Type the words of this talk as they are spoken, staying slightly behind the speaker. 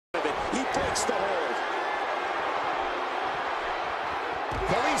breaks the hold.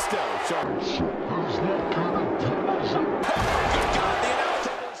 Kalisto.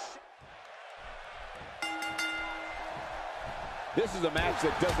 This is a match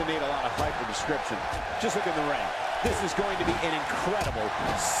that doesn't need a lot of hype or description. Just look at the ring. This is going to be an incredible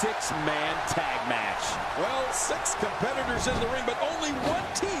six-man tag match. Well, 6 competitors in the ring, but only one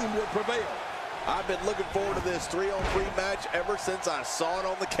team will prevail. I've been looking forward to this 3-on-3 match ever since I saw it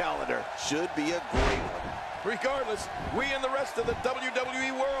on the calendar. Should be a great one. Regardless, we and the rest of the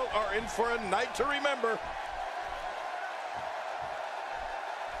WWE world are in for a night to remember.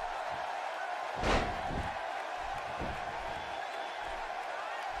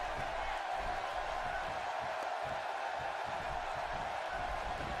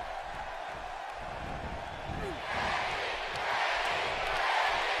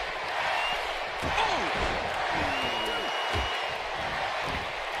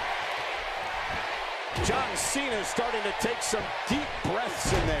 Cena is starting to take some deep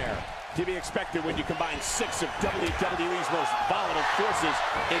breaths in there. To be expected when you combine 6 of WWE's most volatile forces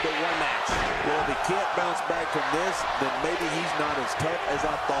into one match. Well, if he can't bounce back from this, then maybe he's not as tough as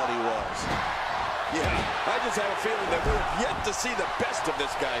I thought he was. Yeah, I just have a feeling that we're yet to see the best of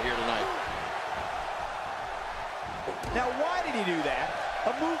this guy here tonight. Now, why did he do that?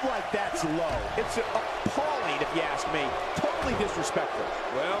 A move like that's low. It's appalling, if you ask me. Totally disrespectful.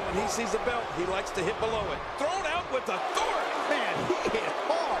 Well, when he sees the belt, he likes to hit below it. Thrown out with authority. Man, he hit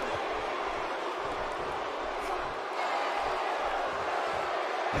hard.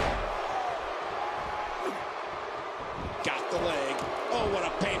 Got the leg. Oh, what a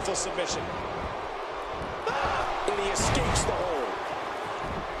painful submission. And he escapes the hold.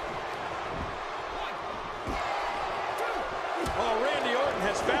 Oh, Randy Orton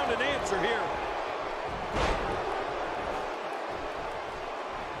has found an answer here.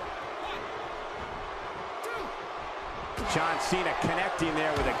 John Cena connecting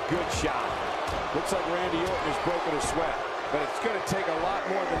there with a good shot. Looks like Randy Orton is broken a sweat, but it's going to take a lot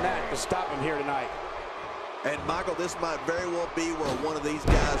more than that to stop him here tonight. And, Michael, this might very well be where one of these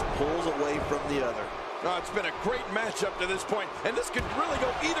guys pulls away from the other. Oh, it's been a great match up to this point, and this could really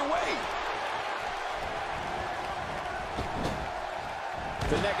go either way.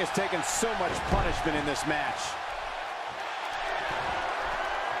 The neck has taken so much punishment in this match.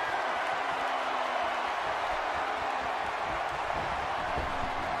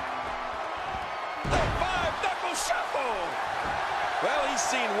 The 5-knuckle shuffle. Well, he's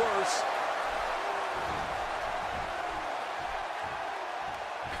seen worse.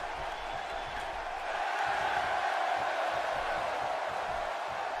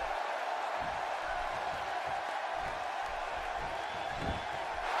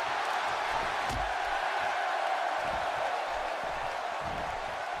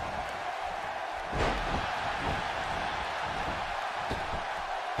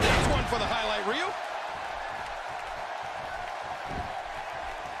 For the highlight reel.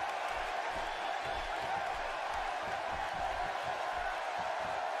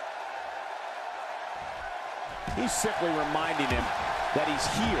 He's simply reminding him that he's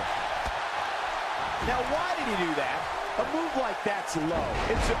here. Now, why did he do that? A move like that's low.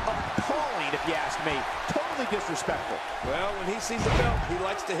 It's appalling, if you ask me. Totally disrespectful. Well, when he sees the belt, he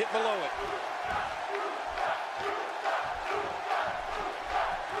likes to hit below it.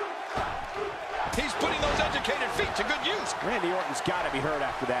 He's putting those educated feet to good use. Randy Orton's got to be hurt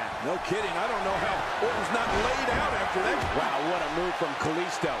after that. No kidding. I don't know how Orton's not laid out after that. Wow, what a move from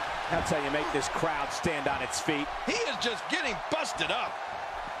Kalisto. That's how you make this crowd stand on its feet. He is just getting busted up.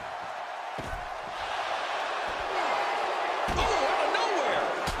 Oh, out of nowhere.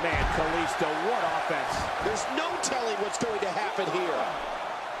 Man, Kalisto, what offense. There's no telling what's going to happen here.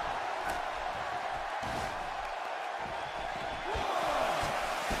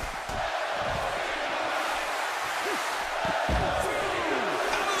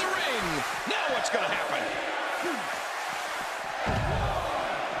 What's going to happen?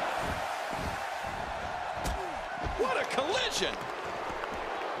 What a collision!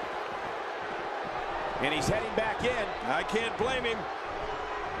 And he's heading back in. I can't blame him.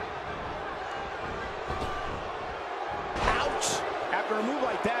 Ouch! After a move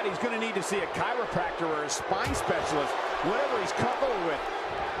like that, he's going to need to see a chiropractor or a spine specialist, whatever he's comfortable with.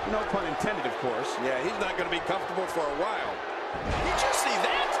 No pun intended, of course. Yeah, he's not going to be comfortable for a while. Did you see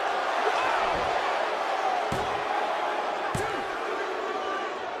that?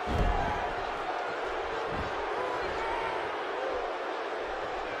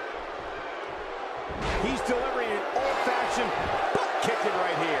 He's delivering an old-fashioned butt kicking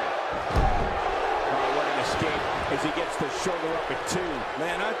right here. Oh, what an escape. as he gets the shoulder up at 2.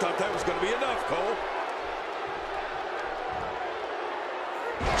 Man, I thought that was going to be enough, Cole.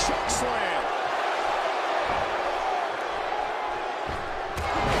 Choke slam.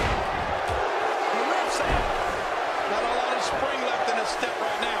 The ref's out. Not a lot of spring left in his step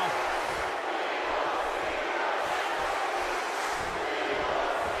right now.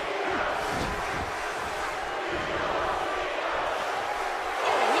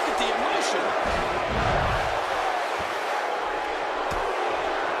 Oh, look at the emotion.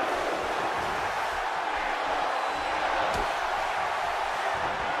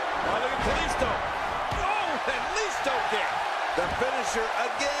 Kalisto. Oh, and Kalisto kick. The finisher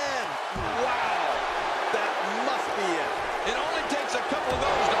again. Wow. That must be it. It only takes a couple of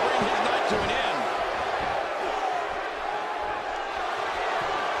those to bring his night to an end.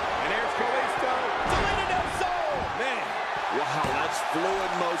 And there's Kalisto. Man. Wow, that's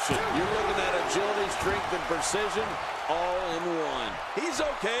fluid motion. You're looking at agility, strength, and precision all in one. He's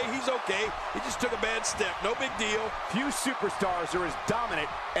okay. He's okay. He just took a bad step. No big deal. Few superstars are as dominant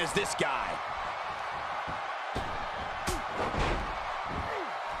as this guy.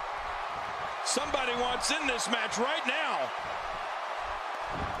 Somebody wants in this match right now.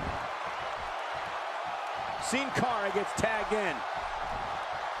 Cara gets tagged in.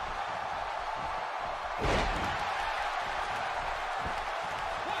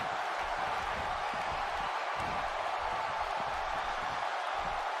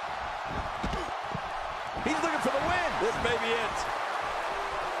 He's looking for the win. This may be it.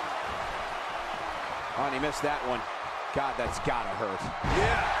 Oh, and he missed that one. God, that's gotta hurt.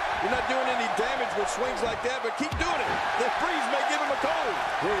 Yeah, you're not doing any damage with swings like that, but keep doing it. The freeze may give him a cold.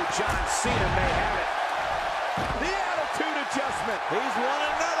 Ooh, John Cena may have it. The attitude adjustment. He's won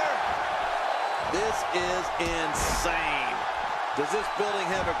another. This is insane. Does this building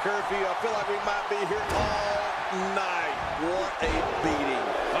have a curfew? I feel like we might be here all night. What a beating.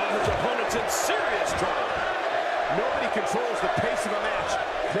 His opponent's in serious trouble. Nobody controls the pace of a match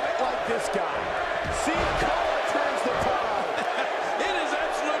quite like this guy. Cara turns the tide. It is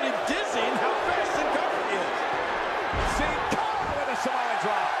absolutely dizzying how fast and Cara is. Cara with a Samoan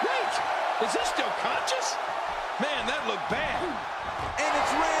drop. Wait, is he still conscious? Man, that looked bad. And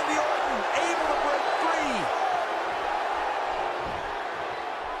it's Randy Orton able to break free.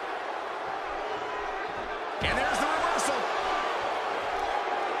 And there's the reversal.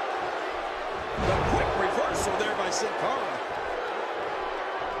 The quick reversal there by Cara.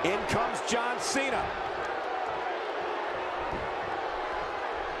 In comes John Cena.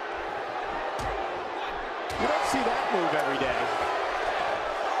 You don't see that move every day.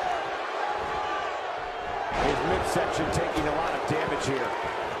 His midsection taking a lot of damage here.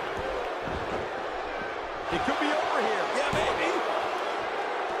 It could be over here. Yeah, maybe.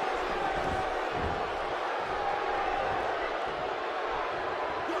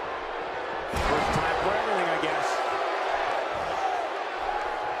 First time for everything, I guess.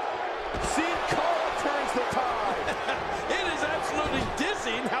 Cara turns the tide. It is absolutely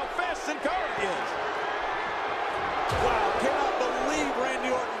dizzying how fast Cara is. Wow, cannot believe Randy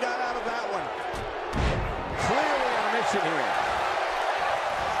Orton got out of that one. Clearly on a mission here.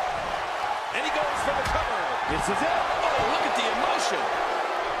 And he goes for the cover. This is it. Oh, look at the emotion.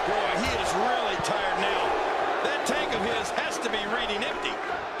 Boy, he is really tired now. That tank of his has to be reading empty.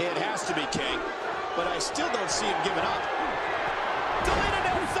 It has to be, King. But I still don't see him giving up.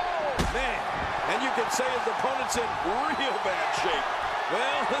 Man, and you can say his opponent's in real bad shape.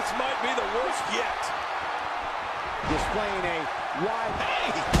 Well, this might be the worst yet. Displaying a wide...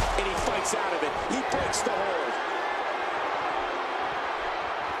 Hey! And he fights out of it. He breaks the hold.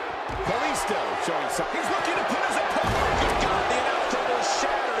 Kalisto showing something. He's looking to put his opponent. Good God, the announce table is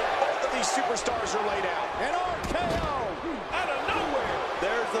shattered, and both of these superstars are laid out. An RKO out of nowhere.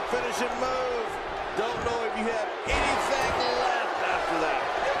 There's the finishing move. Don't know if you have anything left after that.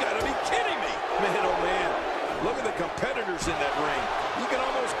 You gotta be kidding me. Man, oh man. Look at the competitors in that ring. You can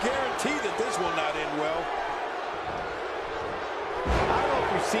almost guarantee that this will not end well. I don't know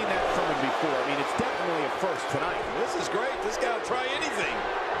if we've seen that from him before. I mean, it's definitely a first tonight. This is great. This guy will try anything.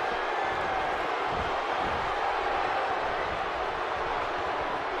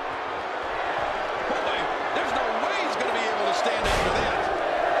 Boy, there's no way he's going to be able to stand after that.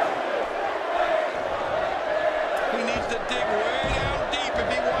 He needs to dig way down deep if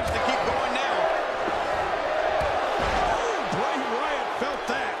he wants to keep going now. Oh, Bray Wyatt felt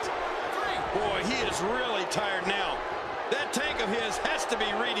that. Boy, he is really tired now. That tank of his has to be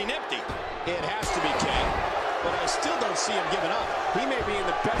reading empty. It has to be, King. But I still don't see him giving up. He may be in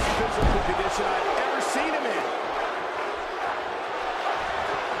the best physical condition I've ever seen him in.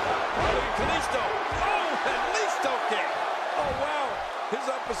 Kalisto. Oh, at least Kalisto kick. Oh, wow. His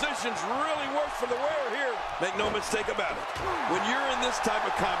opposition's really worse for the wear here. Make no mistake about it. When you're in this type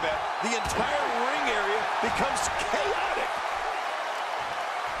of combat, the entire ring area becomes chaotic.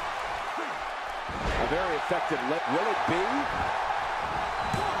 A very effective lift. Will it be?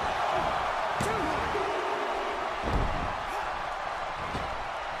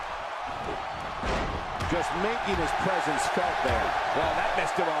 Just making his presence felt there. Well, that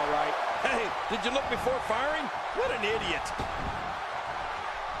missed him all right. Hey, did you look before firing? What an idiot.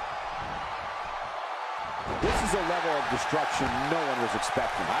 This is a level of destruction no one was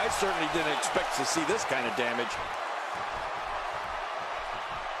expecting. I certainly didn't expect to see this kind of damage.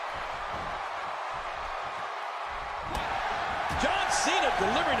 John Cena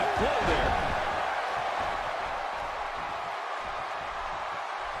delivering a blow there.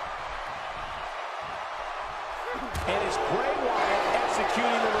 And is Bray Wyatt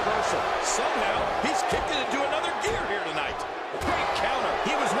executing the reversal? Somehow, he's kicked it into another gear here tonight. Great counter.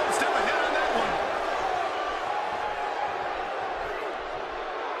 He was one step ahead on that one.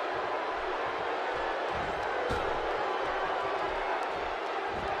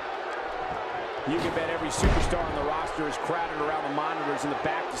 You can bet every superstar on the roster is crowded around the monitors in the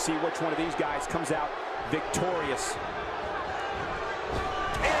back to see which one of these guys comes out victorious.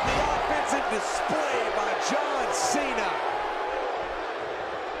 And the offensive display by John Cena.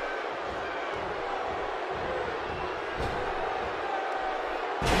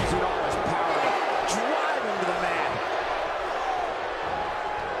 Using all his power to drive him to the mat.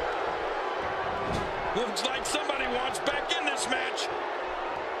 Looks like somebody wants back in this match.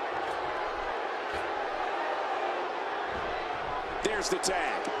 There's the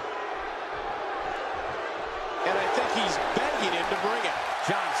tag. And I think he's begging him to bring it.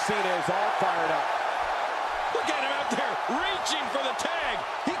 John Cena is all fired up. Look at him out there reaching for the tag.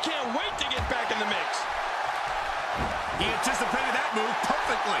 He can't wait to get back in the mix. He anticipated that move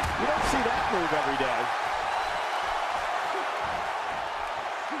perfectly. You don't see that move every day.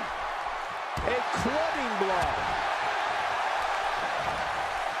 A clubbing blow.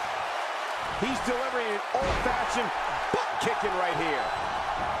 He's delivering an old-fashioned butt kicking right here.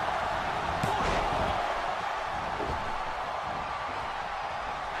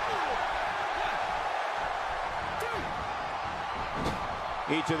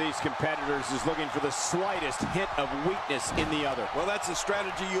 Each of these competitors is looking for the slightest hint of weakness in the other. Well, that's a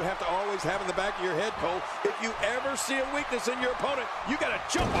strategy you have to always have in the back of your head, Cole. If you ever see a weakness in your opponent, you got to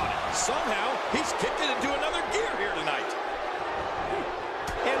jump on it. Somehow, he's kicked it into another gear here tonight.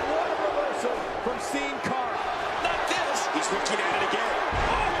 And what a reversal from Cara. Not this. He's looking at it again.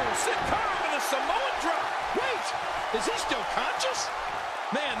 Oh, sent Cara with a Samoan drop. Wait, is he still conscious?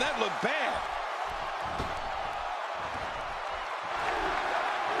 Man, that looked bad.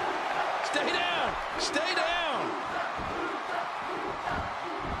 Stay down! Stay down!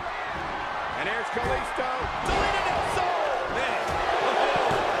 And here's Kalisto. Deleted his soul! Man,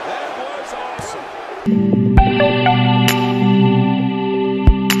 oh, that was awesome.